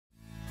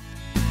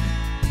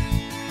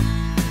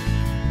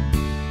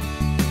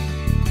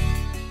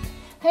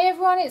Hey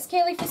everyone, it's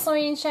Kelly for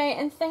Soy and Shea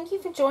and thank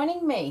you for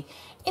joining me.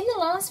 In the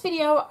last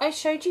video I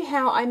showed you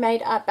how I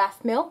made our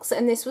bath milks,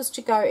 and this was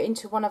to go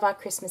into one of our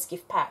Christmas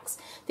gift packs.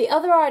 The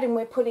other item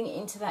we're putting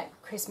into that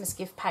Christmas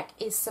gift pack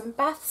is some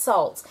bath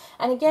salts,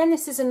 and again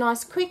this is a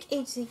nice quick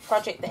easy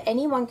project that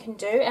anyone can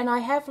do, and I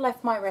have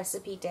left my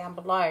recipe down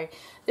below.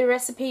 The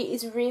recipe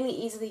is really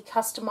easily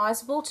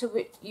customizable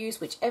to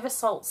use whichever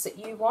salts that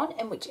you want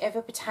and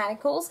whichever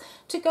botanicals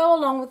to go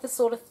along with the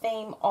sort of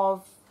theme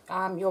of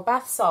your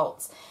bath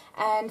salts.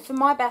 And for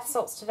my bath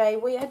salts today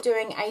we are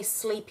doing a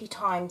sleepy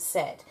time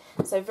set,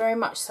 so very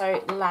much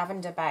so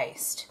lavender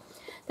based.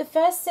 The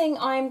first thing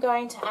I'm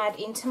going to add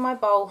into my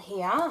bowl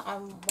here,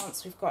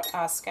 once we've got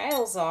our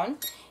scales on,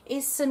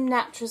 is some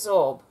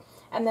Natrasorb.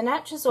 And the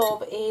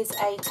Natrasorb is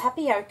a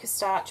tapioca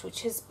starch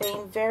which has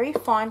been very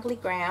finely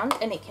ground,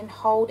 and it can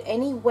hold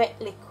any wet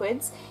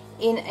liquids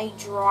in a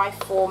dry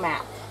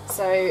format.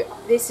 So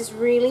this is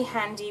really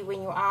handy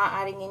when you are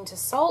adding into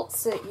salts,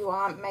 so that you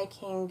aren't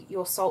making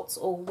your salts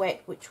all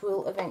wet, which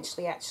will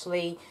eventually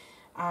actually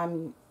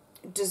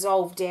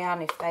dissolve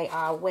down if they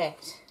are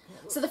wet.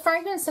 So the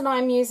fragrance that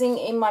I'm using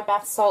in my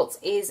bath salts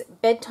is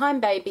Bedtime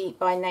Baby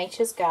by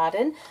Nature's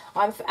Garden.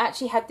 I've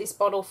actually had this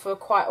bottle for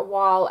quite a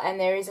while, and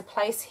there is a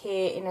place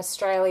here in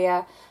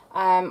Australia,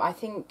 I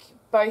think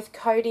both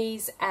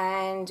Cody's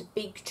and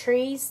Big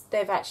Trees,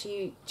 they've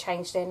actually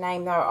changed their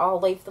name though. I'll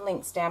leave the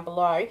links down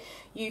below.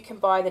 You can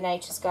buy the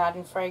Nature's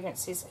Garden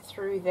fragrances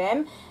through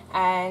them,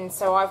 and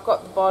so I've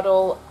got the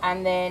bottle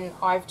and then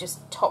I've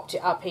just topped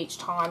it up each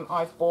time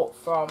I've bought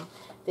from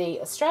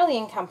the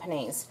Australian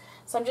companies.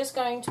 So I'm just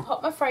going to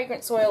pop my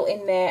fragrance oil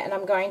in there, and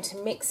I'm going to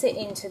mix it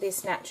into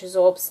this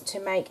Natrasorb to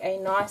make a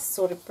nice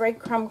sort of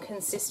breadcrumb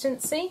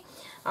consistency.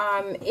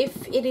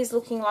 If it is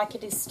looking like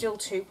it is still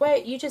too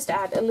wet, you just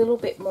add a little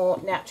bit more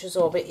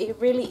Natrasorb. It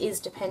really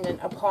is dependent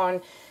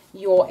upon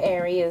your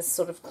area's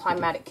sort of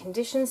climatic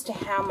conditions to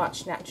how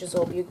much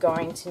Natrasorb you're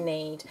going to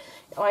need.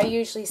 I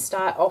usually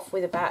start off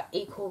with about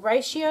equal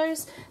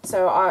ratios,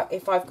 so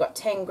if I've got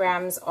 10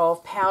 grams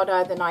of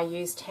powder, then I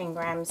use 10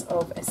 grams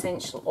of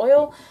essential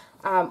oil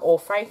or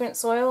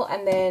fragrance oil,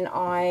 and then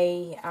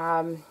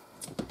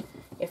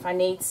if I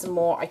need some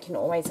more, I can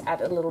always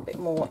add a little bit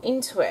more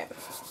into it.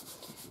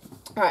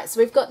 Alright, so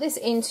we've got this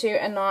into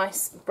a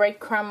nice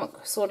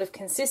breadcrumb sort of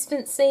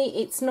consistency.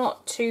 It's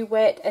not too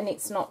wet and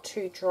it's not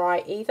too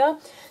dry either.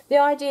 The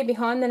idea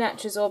behind the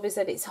Natrasorb is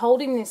that it's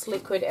holding this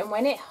liquid, and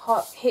when it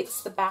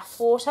hits the bath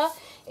water,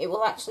 it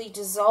will actually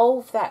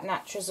dissolve that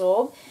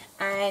Natrasorb,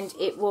 and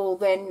it will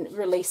then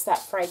release that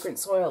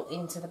fragrance oil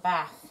into the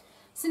bath.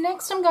 So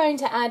next I'm going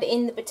to add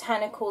in the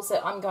botanicals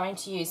that I'm going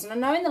to use. And I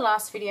know in the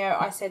last video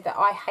I said that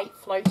I hate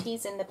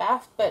floaties in the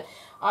bath, but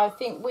I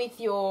think with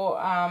your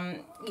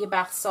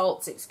bath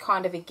salts it's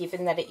kind of a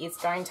given that it is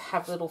going to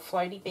have little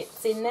floaty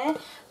bits in there.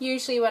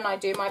 Usually when I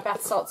do my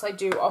bath salts I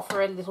do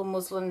offer a little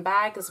muslin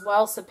bag as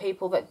well, so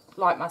people that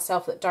like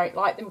myself that don't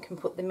like them can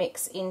put the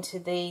mix into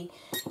the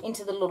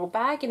little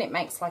bag, and it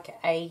makes like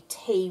a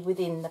tea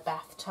within the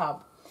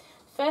bathtub.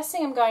 First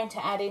thing I'm going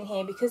to add in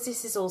here, because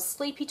this is all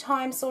sleepy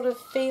time sort of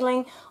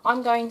feeling,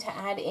 I'm going to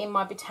add in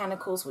my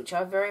botanicals, which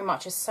are very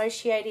much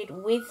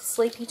associated with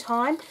sleepy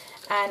time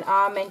and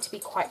are meant to be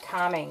quite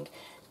calming.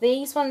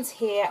 These ones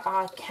here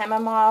are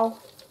chamomile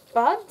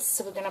buds,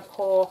 so we're going to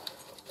pour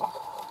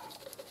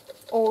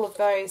all of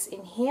those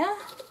in here.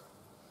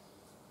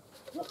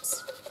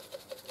 Oops.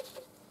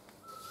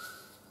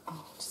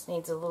 Oh, just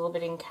needs a little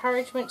bit of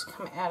encouragement to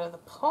come out of the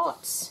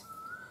pot.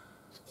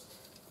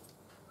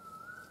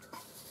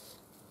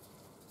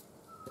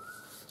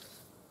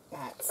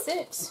 That's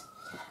it.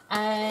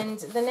 And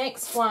the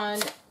next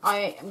one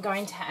I am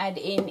going to add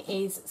in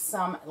is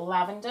some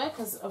lavender,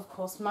 because of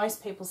course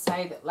most people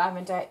say that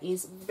lavender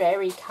is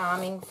very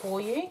calming for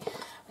you.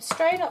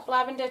 Straight up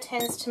lavender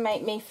tends to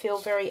make me feel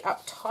very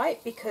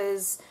uptight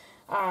because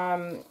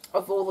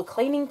of all the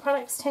cleaning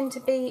products tend to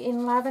be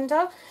in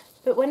lavender.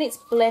 But when it's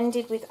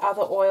blended with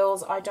other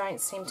oils, I don't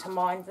seem to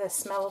mind the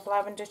smell of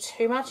lavender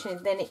too much,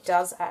 and then it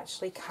does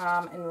actually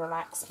calm and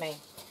relax me.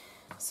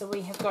 So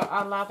we have got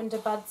our lavender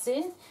buds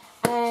in,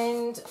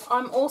 and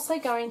I'm also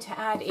going to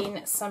add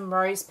in some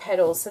rose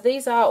petals. So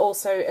these are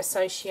also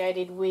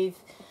associated with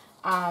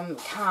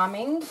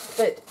calming,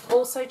 but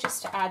also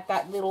just to add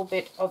that little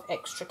bit of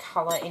extra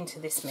colour into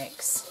this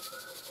mix.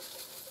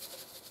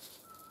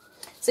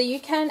 So you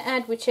can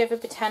add whichever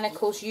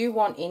botanicals you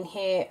want in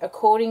here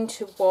according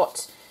to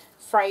what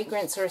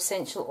fragrance or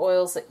essential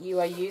oils that you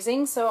are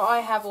using. So I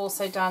have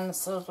also done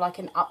sort of like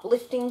an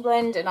uplifting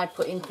blend, and I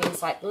put in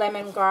things like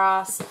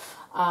lemongrass.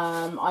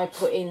 I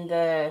put in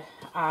the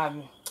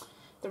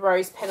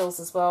rose petals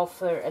as well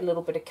for a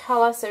little bit of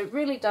colour. So it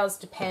really does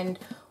depend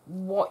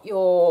what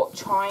you're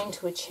trying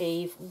to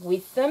achieve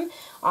with them.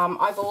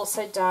 I've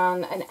also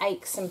done an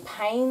aches and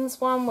pains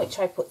one, which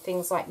I put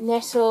things like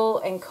nettle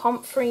and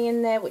comfrey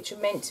in there, which are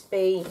meant to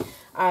be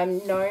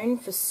known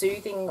for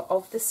soothing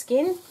of the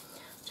skin.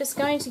 Just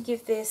going to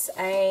give this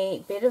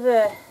a bit of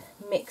a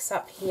mix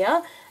up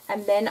here,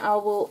 and then I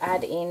will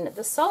add in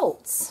the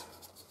salts.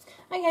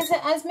 Okay, so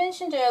as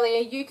mentioned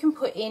earlier, you can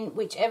put in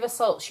whichever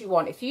salts you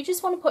want. If you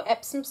just want to put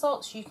Epsom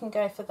salts, you can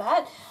go for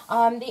that.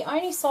 The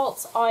only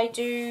salts I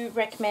do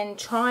recommend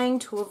trying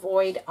to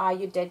avoid are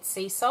your Dead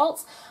Sea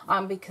salts,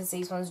 because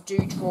these ones do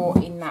draw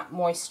in that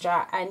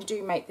moisture and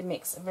do make the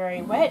mix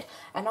very wet.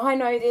 And I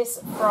know this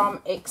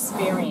from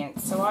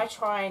experience, so I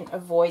try and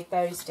avoid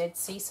those Dead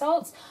Sea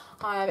salts.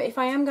 If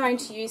I am going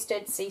to use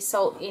Dead Sea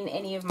salt in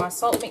any of my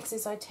salt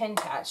mixes, I tend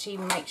to actually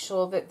make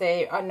sure that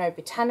there are no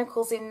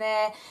botanicals in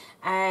there,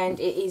 and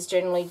it is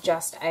generally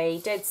just a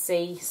Dead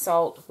Sea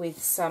salt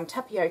with some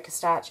tapioca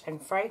starch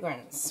and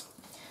fragrance.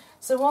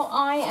 So what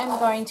I am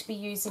going to be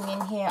using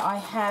in here, I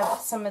have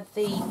some of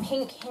the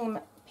pink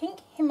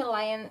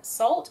Himalayan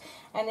salt,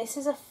 and this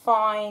is a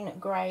fine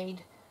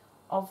grade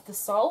of the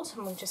salt,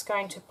 and we're just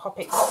going to pop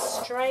it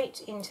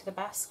straight into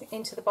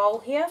the bowl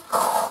here.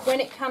 When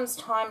it comes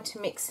time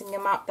to mixing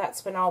them up,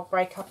 that's when I'll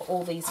break up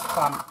all these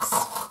clumps.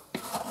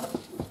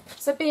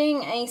 So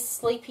being a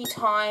sleepy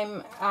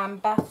time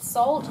bath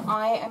salt,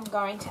 I am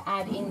going to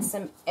add in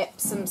some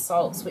Epsom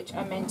salts, which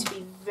are meant to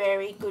be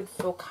very good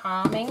for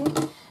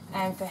calming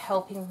and for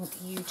helping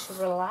you to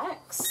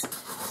relax.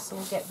 So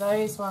we'll get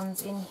those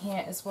ones in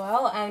here as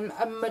well. And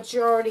a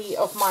majority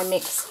of my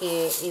mix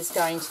here is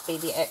going to be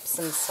the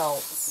Epsom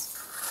salts.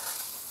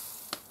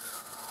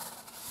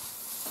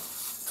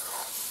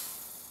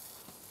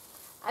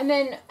 And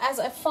then as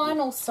a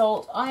final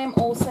salt, I am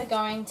also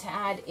going to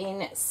add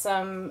in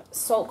some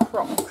salt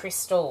rock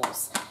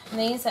crystals. And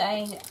these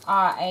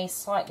are a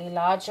slightly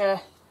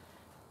larger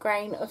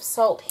grain of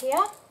salt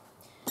here.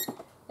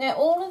 Now,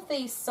 all of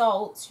these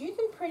salts you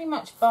can pretty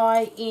much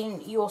buy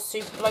in your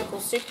local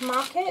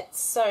supermarkets.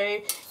 So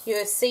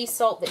your sea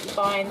salt that you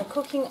buy in the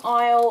cooking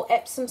aisle,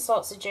 Epsom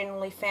salts are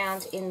generally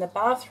found in the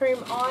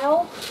bathroom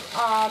aisle.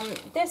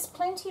 There's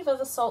plenty of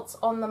other salts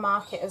on the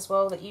market as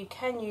well that you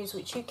can use,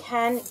 which you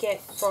can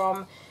get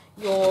from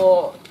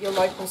your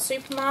local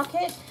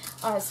supermarket.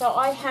 So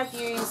I have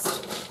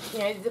used,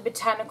 the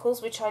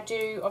Botanicals, which I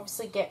do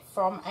obviously get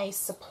from a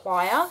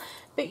supplier.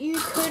 But you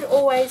could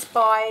always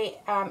buy,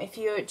 if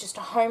you're just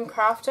a home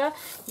crafter,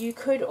 you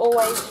could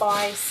always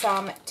buy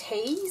some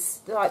teas,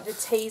 like the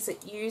teas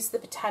that use the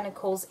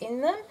Botanicals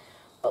in them.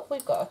 But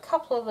we've got a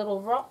couple of little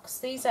rocks.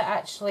 These are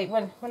actually,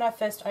 when I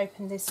first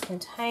opened this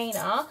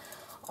container,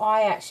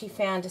 I actually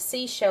found a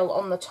seashell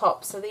on the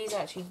top. So these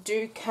actually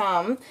do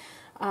come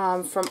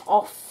from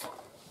off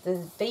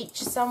the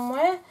beach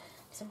somewhere.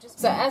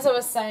 So as I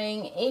was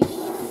saying,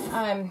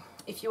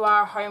 if you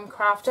are a home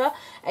crafter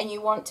and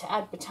you want to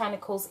add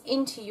botanicals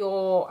into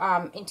your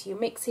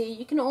mix here,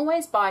 you can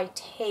always buy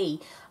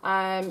tea.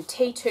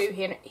 T2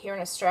 here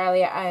in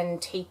Australia,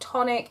 and Tea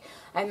Tonic,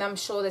 and I'm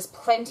sure there's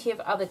plenty of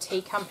other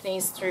tea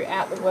companies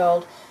throughout the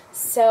world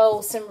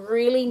sell some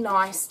really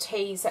nice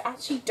teas that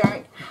actually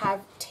don't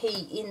have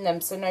tea in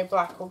them, so no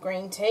black or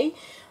green tea.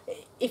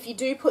 If you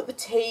do put the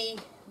tea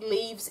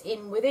leaves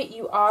in with it,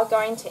 you are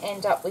going to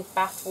end up with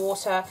bath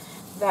water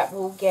that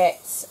will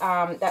get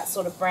that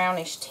sort of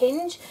brownish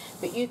tinge.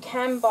 But you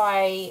can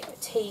buy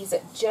teas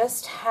that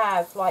just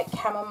have like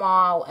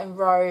chamomile and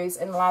rose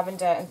and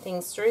lavender and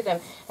things through them,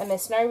 and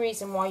there's no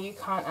reason why you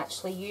can't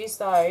actually use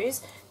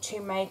those to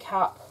make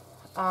up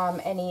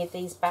any of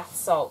these bath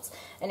salts.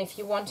 And if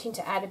you're wanting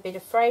to add a bit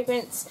of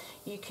fragrance,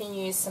 you can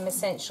use some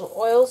essential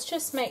oils.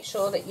 Just make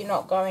sure that you're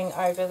not going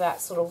over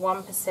that sort of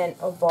 1%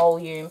 of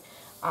volume,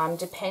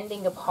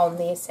 depending upon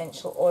the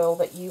essential oil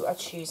that you are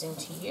choosing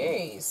to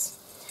use.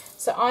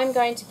 So I'm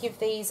going to give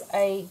these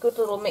a good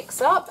little mix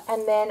up,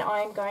 and then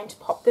I'm going to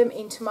pop them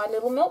into my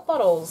little milk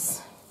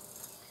bottles.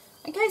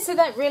 Okay, so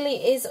that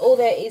really is all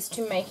there is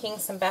to making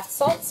some bath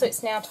salts. So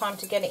it's now time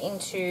to get it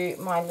into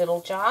my little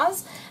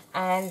jars,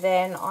 and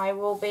then I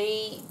will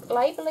be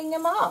labelling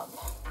them up.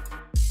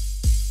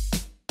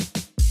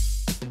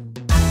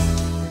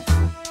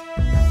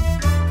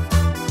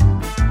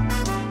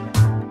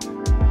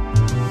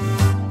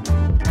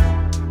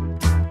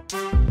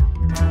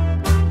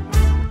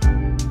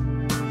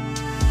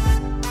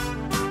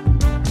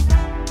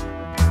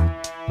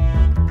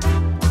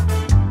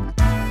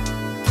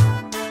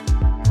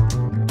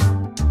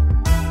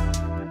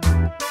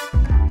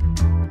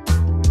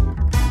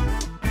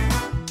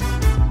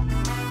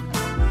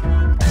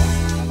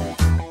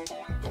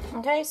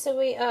 Okay, so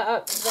we are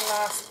up to the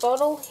last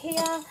bottle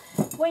here.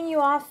 When you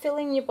are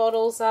filling your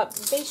bottles up,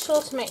 be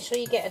sure to make sure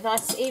you get a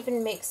nice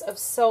even mix of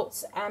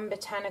salts and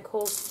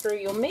botanicals through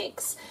your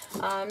mix,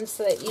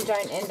 so that you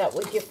don't end up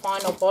with your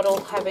final bottle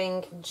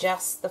having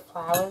just the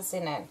flowers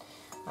in it.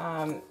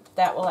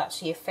 That will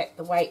actually affect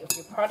the weight of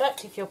your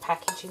product if you're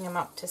packaging them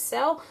up to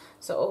sell.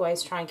 So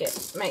always try and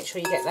make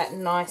sure you get that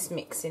nice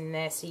mix in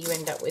there so you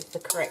end up with the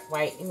correct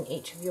weight in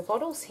each of your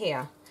bottles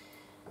here.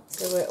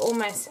 So we're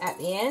almost at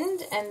the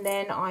end, and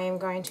then I am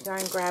going to go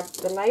and grab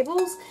the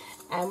labels,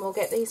 and we'll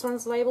get these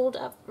ones labelled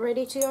up,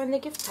 ready to go in the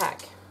gift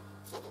pack.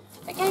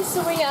 Okay,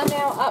 so we are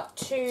now up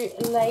to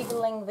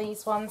labelling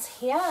these ones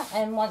here,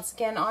 and once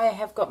again I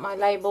have got my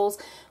labels,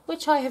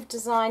 which I have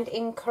designed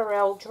in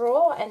Corel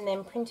Draw and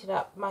then printed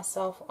up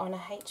myself on a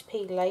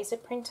HP laser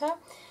printer.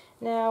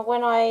 Now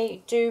when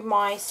I do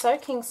my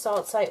soaking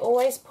salts, I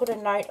always put a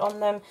note on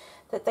them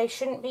that they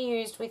shouldn't be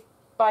used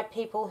by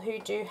people who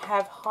do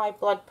have high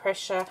blood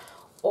pressure,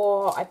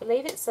 or I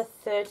believe it's the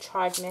 3rd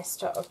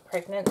trimester of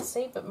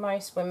pregnancy, but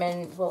most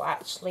women will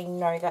actually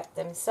know that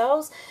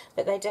themselves.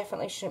 But they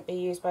definitely shouldn't be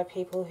used by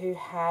people who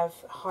have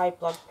high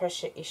blood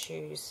pressure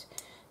issues.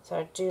 So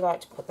I do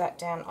like to put that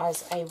down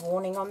as a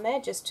warning on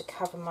there just to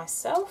cover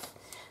myself.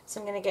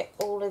 So I'm going to get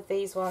all of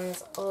these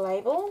ones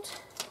labelled.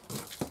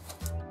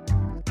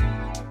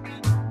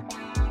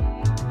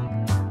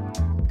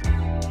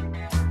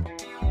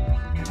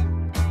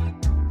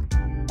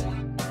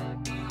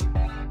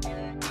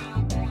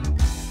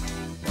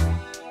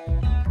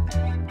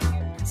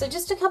 So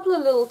just a couple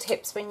of little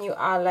tips when you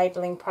are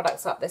labelling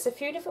products up. There's a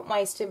few different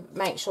ways to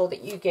make sure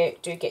that you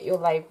do get your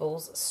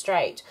labels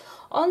straight.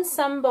 On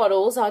some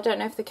bottles, I don't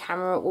know if the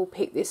camera will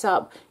pick this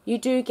up, you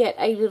do get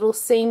a little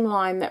seam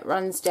line that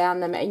runs down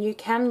them, and you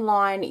can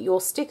line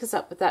your stickers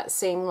up with that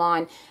seam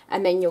line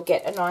and then you'll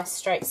get a nice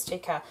straight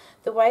sticker.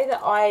 The way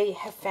that I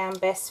have found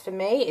best for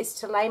me is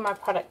to lay my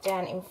product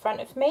down in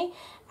front of me,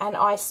 and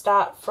I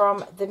start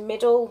from the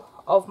middle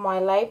of my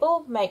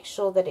label, make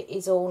sure that it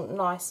is all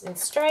nice and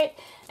straight,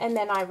 and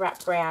then I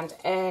wrap round,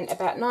 and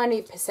about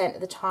 90% of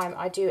the time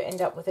I do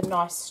end up with a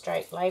nice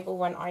straight label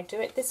when I do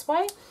it this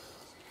way.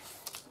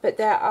 But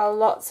there are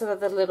lots of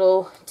other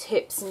little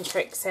tips and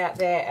tricks out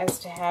there as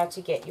to how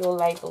to get your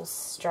labels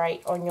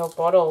straight on your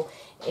bottle.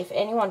 If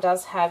anyone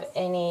does have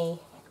any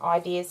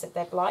ideas that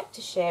they'd like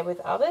to share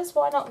with others,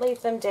 why not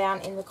leave them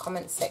down in the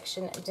comments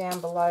section down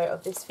below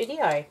of this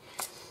video.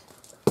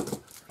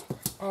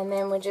 And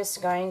then we're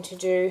just going to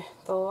do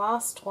the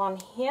last one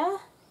here.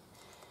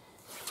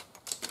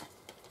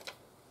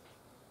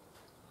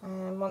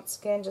 And once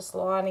again, just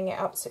lining it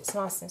up so it's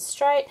nice and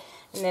straight.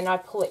 And then I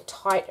pull it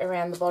tight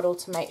around the bottle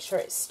to make sure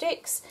it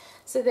sticks.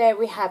 So there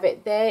we have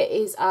it. There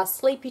is our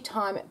Sleepy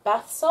Time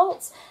bath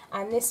salts.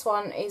 And this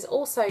one is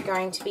also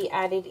going to be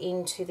added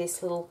into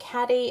this little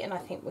caddy. And I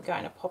think we're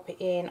going to pop it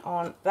in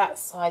on that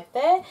side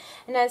there.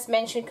 And as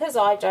mentioned, because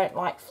I don't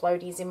like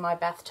floaties in my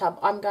bathtub,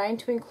 I'm going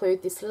to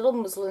include this little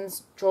muslin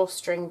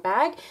drawstring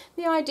bag.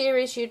 The idea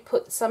is you'd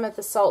put some of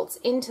the salts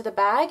into the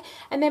bag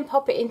and then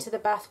pop it into the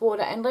bath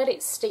water and let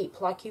it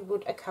steep like you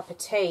would a cup of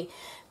tea.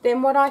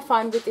 Then what I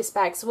find with this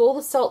bag, so all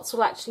the salts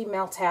will actually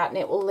melt out and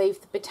it will leave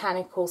the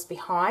botanicals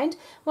behind.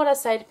 What I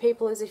say to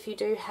people is, if you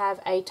do have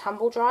a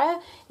tumble dryer,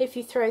 if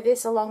you throw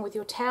this along with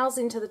your towels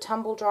into the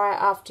tumble dryer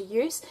after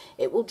use,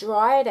 it will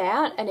dry it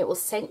out and it will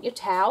scent your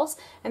towels.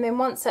 And then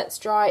once that's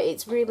dry,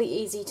 it's really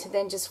easy to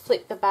then just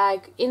flip the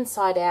bag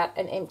inside out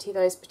and empty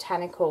those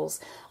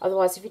botanicals.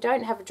 Otherwise, if you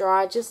don't have a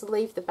dryer, just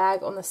leave the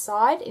bag on the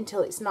side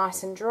until it's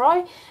nice and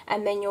dry,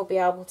 and then you'll be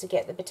able to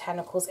get the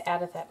botanicals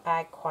out of that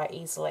bag quite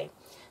easily.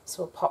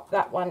 So we'll pop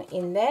that one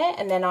in there,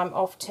 and then I'm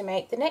off to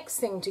make the next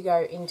thing to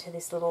go into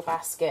this little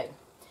basket.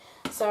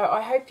 So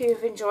I hope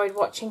you've enjoyed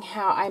watching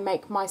how I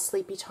make my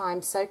Sleepy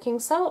Time soaking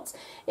salts.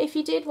 If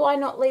you did, why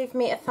not leave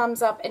me a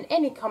thumbs up and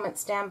any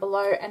comments down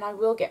below, and I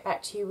will get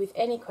back to you with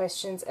any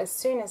questions as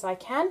soon as I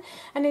can.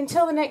 And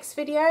until the next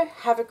video,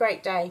 have a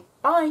great day.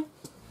 Bye!